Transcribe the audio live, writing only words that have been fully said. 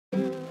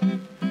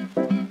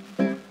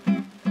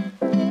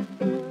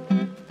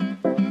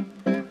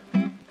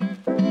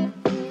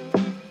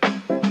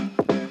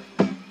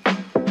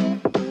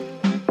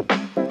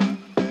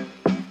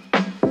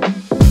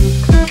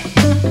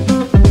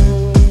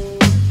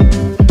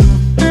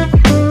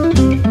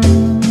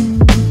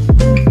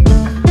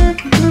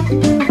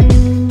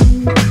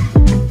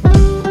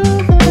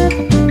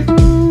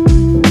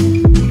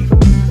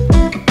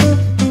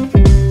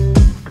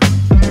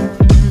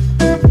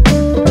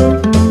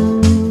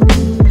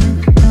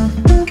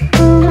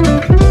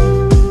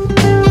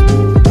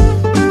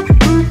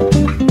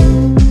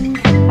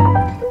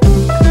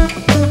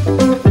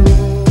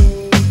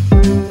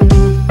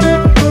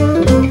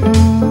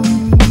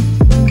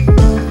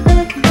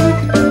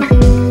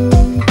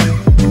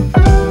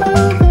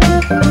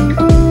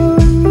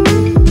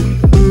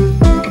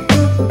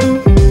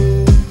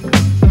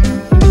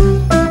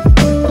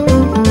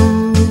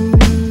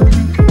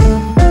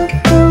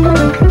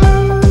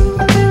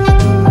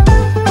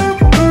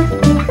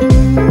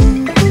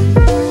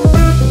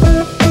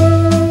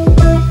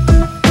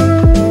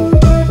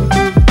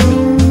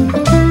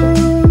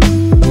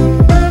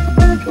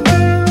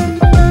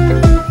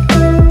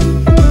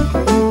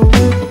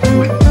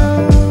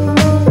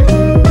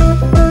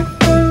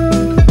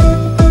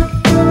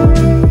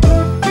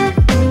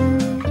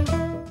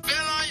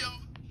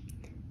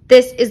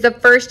This is the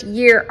first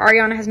year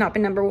Ariana has not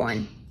been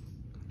 #1.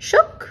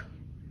 Shook.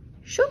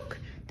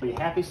 Be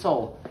happy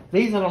soul.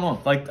 These I don't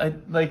know.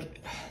 Like.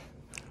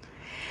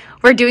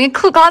 We're doing a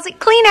closet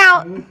clean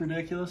out.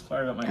 Ridiculous.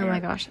 Sorry about my hair. Oh my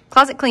gosh.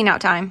 Closet clean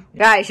out time.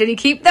 Guys, should he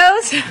keep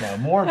those? No,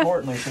 more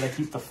importantly, should I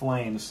keep the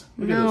flames?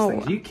 Look at those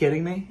things. Are you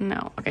kidding me?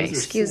 No. Okay,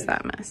 excuse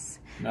that mess.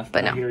 Nothing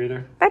but no. here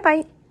either.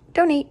 Bye-bye.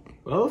 Donate.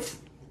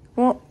 Both?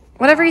 Well,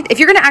 whatever. If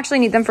you're going to actually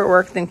need them for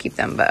work, then keep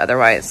them. But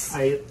otherwise.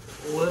 I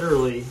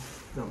literally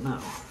don't know.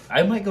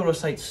 I might go to a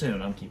site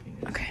soon. I'm keeping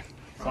it. Okay.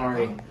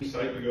 Sorry.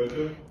 Site to go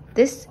to?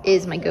 This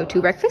is my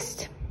go-to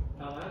breakfast.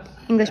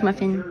 English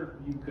muffin,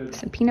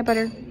 some peanut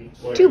butter,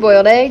 2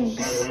 boiled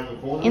eggs,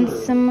 and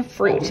some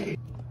fruit.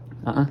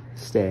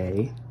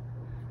 Stay.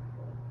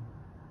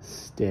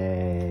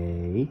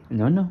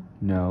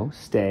 No.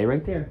 Stay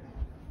right there.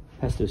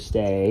 Pesto,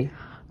 stay.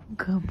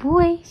 Good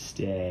boy.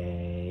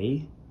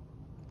 Stay.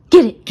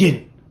 Get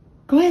it.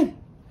 Go ahead.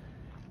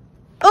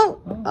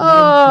 Oh.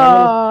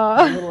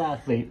 My little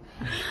athlete.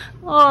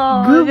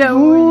 Oh. Good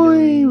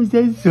boy. Was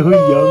that so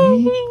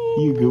yummy?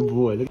 You good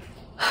boy. Look.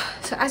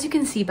 So as you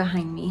can see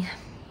behind me,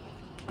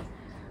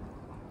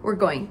 we're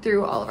going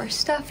through all of our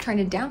stuff, trying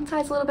to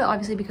downsize a little bit,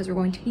 obviously because we're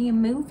going to be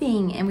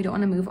moving and we don't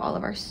want to move all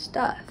of our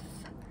stuff.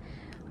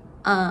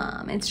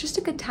 It's just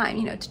a good time,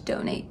 you know, to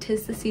donate.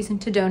 'Tis the season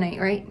to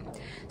donate, right?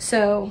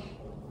 So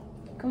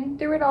going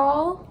through it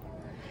all,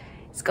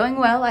 it's going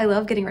well. I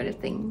love getting rid of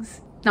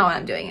things. Not when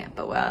I'm doing it,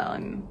 but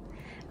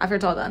after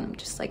it's all done, I'm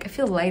just like, I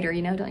feel lighter,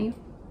 you know, don't you?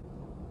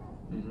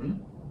 Mm-hmm.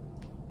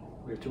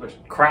 We have too much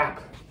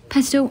crap.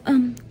 Pesto,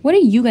 what are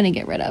you gonna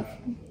get rid of?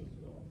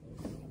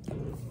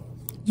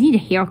 You need a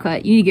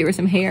haircut. You need to get rid of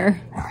some hair.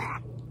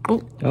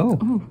 Oh,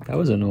 that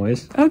was a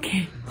noise.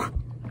 Okay.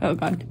 Oh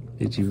God.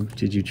 Did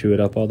you chew it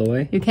up all the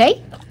way? You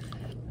okay?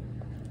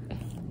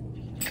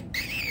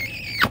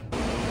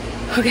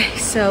 Okay,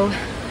 so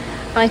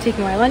I'm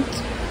taking my lunch.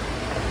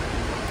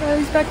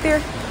 Riley's back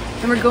there,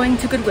 and we're going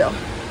to Goodwill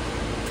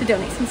to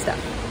donate some stuff.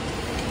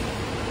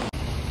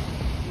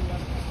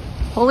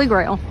 Holy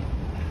Grail.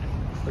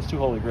 There's 2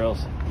 holy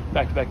grails.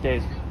 Back-to-back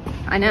days.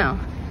 I know.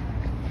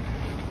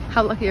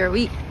 How lucky are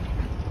we?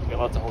 We got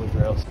lots of holy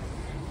grails.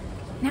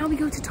 Now we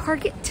go to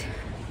Target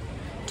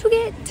to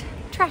get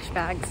trash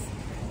bags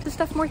to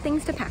stuff more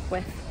things to pack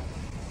with.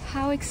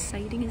 How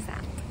exciting is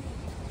that?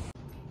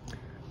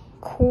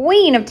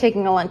 Queen of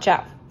taking a lunch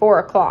at 4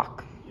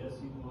 o'clock. Yes,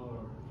 you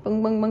are.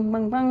 Bung, bung, bung,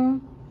 bung,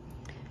 bung.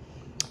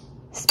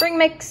 Spring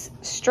mix,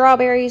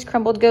 strawberries,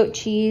 crumbled goat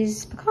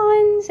cheese,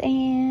 pecans,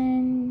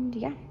 and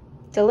yeah,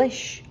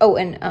 delish. Oh,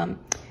 and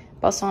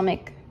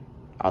balsamic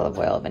olive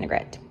oil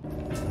vinaigrette.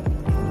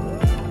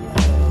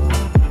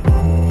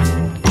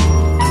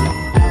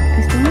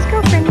 Christina's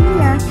girlfriend,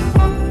 yeah.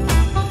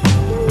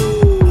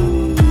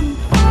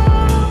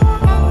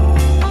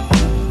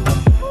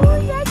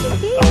 Oh, that's a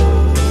cute.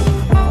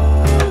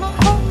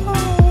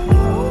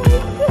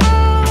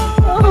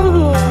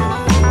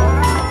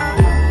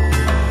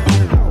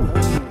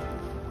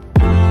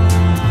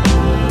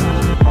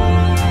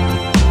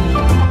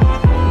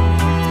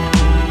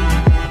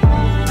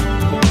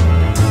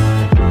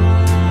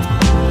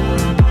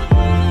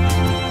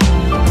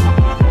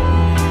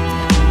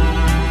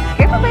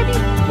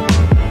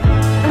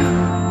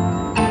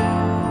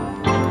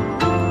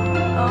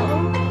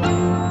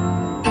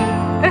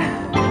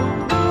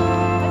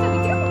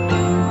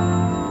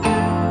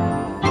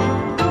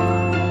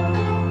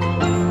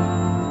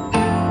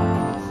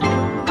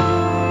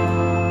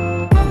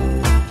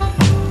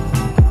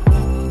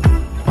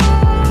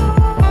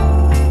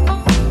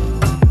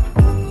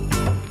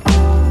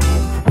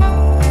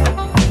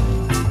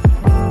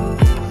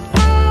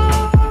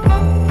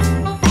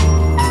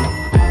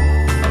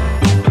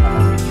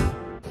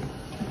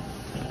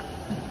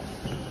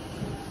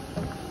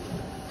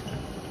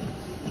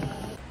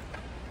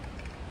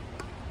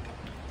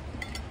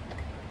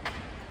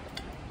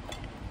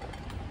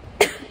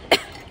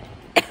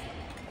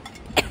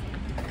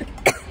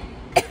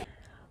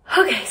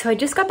 Okay, so I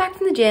just got back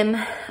from the gym.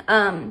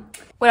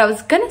 What I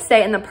was gonna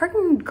say in the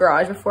parking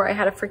garage before I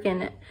had a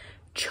freaking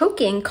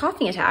choking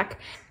coughing attack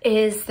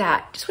is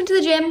that just went to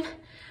the gym.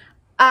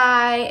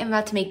 I am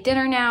about to make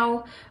dinner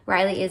now.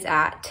 Riley is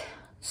at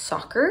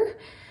soccer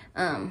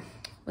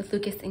with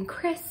Lucas and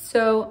Chris.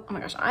 So, oh my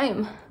gosh, I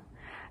am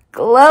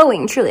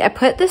glowing, truly. I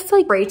put this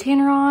like spray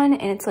tanner on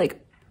and it's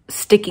like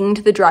sticking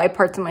to the dry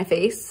parts of my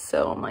face.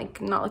 So I'm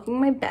like not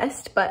looking my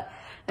best, but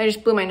I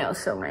just blew my nose,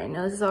 so my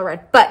nose is all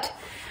red. But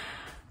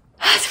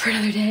that's for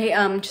another day.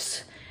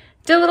 Just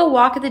did a little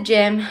walk at the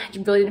gym. I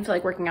really didn't feel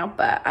like working out,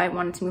 but I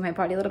wanted to move my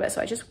body a little bit.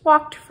 So I just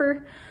walked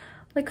for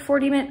like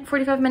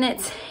 45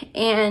 minutes.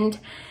 And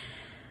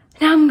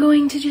now I'm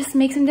going to just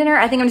make some dinner.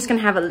 I think I'm just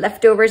gonna have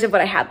leftovers of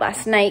what I had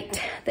last night.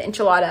 The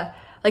enchilada,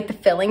 like the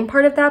filling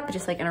part of that, but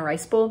just like in a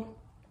rice bowl.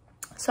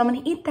 So I'm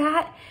gonna eat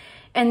that.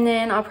 And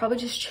then I'll probably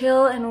just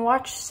chill and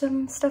watch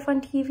some stuff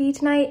on TV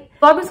tonight.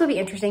 Vlogmas will be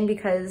interesting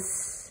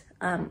because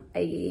I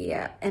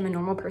am a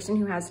normal person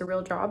who has a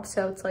real job.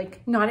 So it's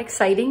like not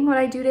exciting what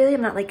I do daily.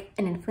 I'm not like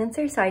an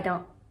influencer, so I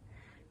don't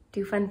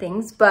do fun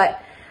things,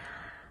 but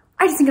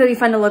I just think it'll be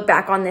fun to look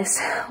back on this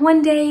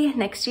one day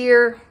next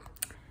year.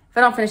 If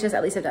I don't finish this,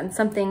 at least I've done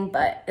something,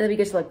 but it'll be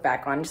good to look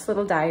back on, just a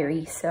little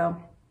diary. So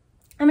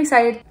I'm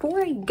excited.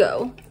 Before I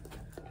go,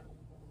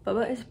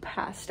 Bubba is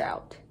passed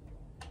out.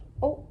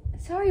 Oh,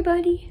 sorry,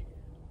 buddy.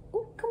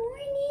 Oh, good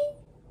morning.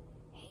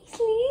 Hey,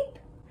 sleep.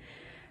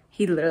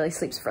 He literally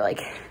sleeps for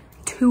like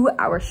 2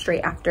 hours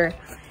straight after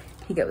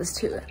he goes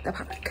to the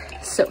park.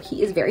 So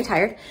he is very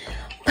tired,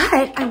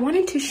 but I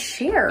wanted to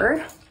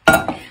share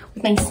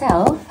with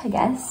myself, I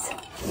guess,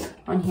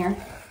 on here.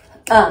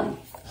 Oh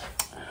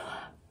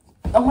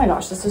my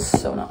gosh, this is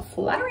so not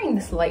flattering,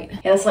 this light.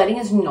 Yeah, this lighting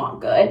is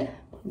not good.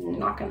 I'm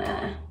not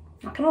gonna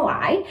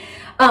lie.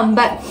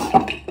 But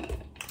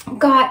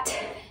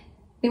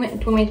we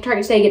went to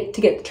Target today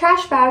to get the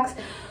trash bags.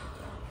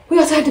 We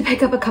also had to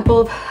pick up a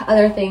couple of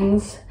other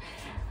things,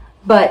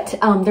 but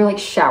they're like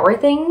shower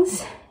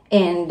things,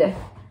 and I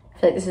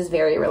feel like this is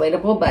very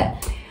relatable,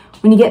 but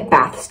when you get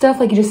bath stuff,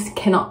 like you just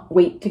cannot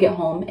wait to get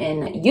home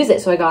and use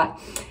it. So I got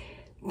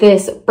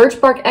this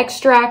birch bark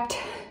extract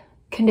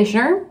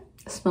conditioner.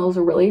 It smells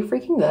really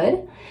freaking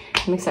good.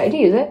 I'm excited to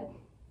use it.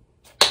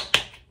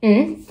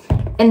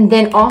 And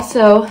then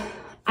also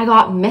I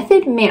got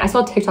Method Man. I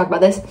saw a TikTok about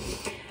this,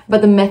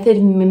 about the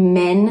Method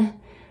Men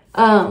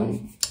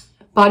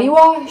body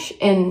wash,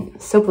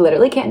 and soap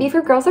literally can't be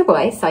for girls or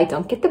boys, so I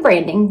don't get the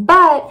branding,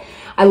 but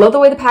I love the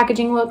way the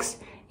packaging looks.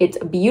 It's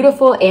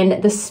beautiful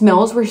and the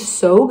smells were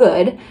so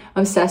good.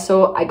 I'm obsessed.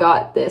 So I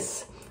got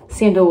this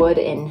sandalwood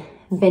and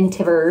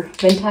vetiver,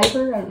 I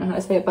don't know how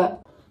to say it,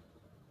 but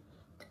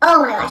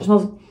oh my gosh, it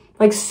smells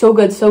like so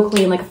good, so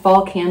clean, like a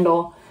fall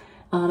candle.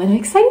 And I'm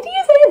excited to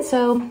use it.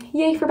 So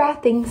yay for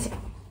bath things.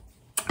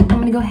 I'm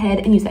gonna go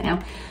ahead and use that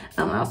now.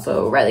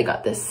 Riley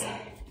got this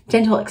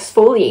gentle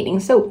exfoliating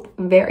soap.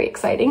 Very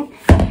exciting.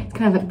 It's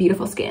gonna have a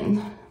beautiful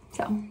skin.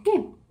 So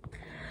yeah.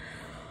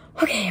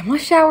 Okay, I'm all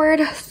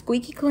showered,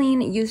 squeaky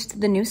clean, used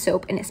the new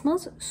soap, and it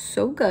smells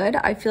so good.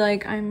 I feel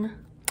like I'm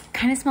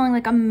kind of smelling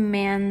like a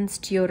man's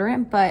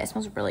deodorant, but it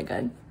smells really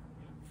good.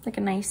 Like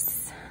a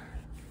nice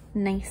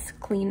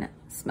clean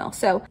smell.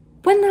 So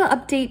one little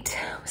update,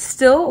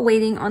 still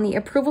waiting on the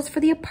approvals for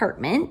the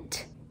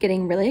apartment.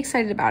 Getting really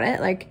excited about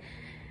it. Like,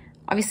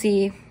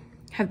 obviously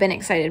have been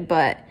excited,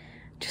 but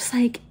just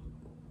like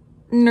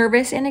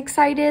nervous and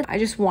excited. I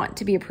just want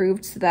to be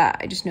approved so that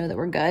I just know that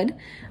we're good.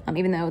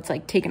 Even though it's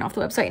like taken off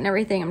the website and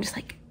everything, I'm just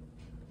like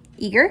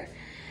eager.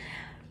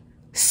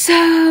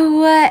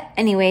 So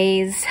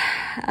anyways,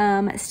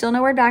 still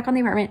no word back on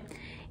the apartment,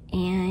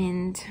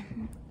 and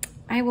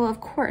I will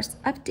of course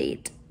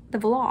update the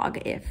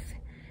vlog if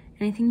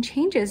anything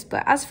changes.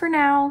 But as for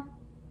now,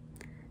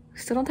 we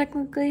still don't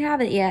technically have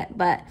it yet,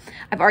 but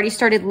I've already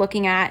started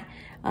looking at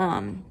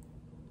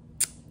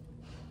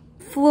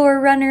floor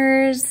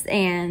runners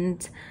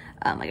and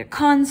like a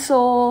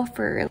console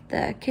for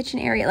the kitchen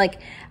area. Like,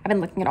 I've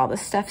been looking at all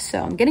this stuff,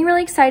 so I'm getting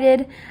really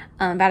excited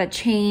about a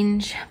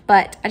change,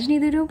 but I just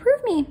need you to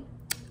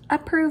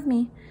approve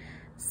me.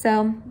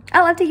 So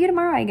I'll update you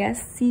tomorrow, I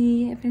guess,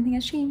 see if anything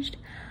has changed.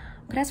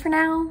 But as for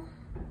now,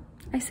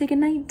 I say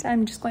goodnight.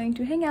 I'm just going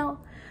to hang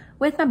out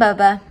with my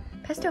Bubba.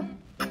 Pesto.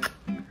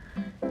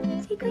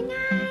 Say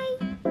goodnight.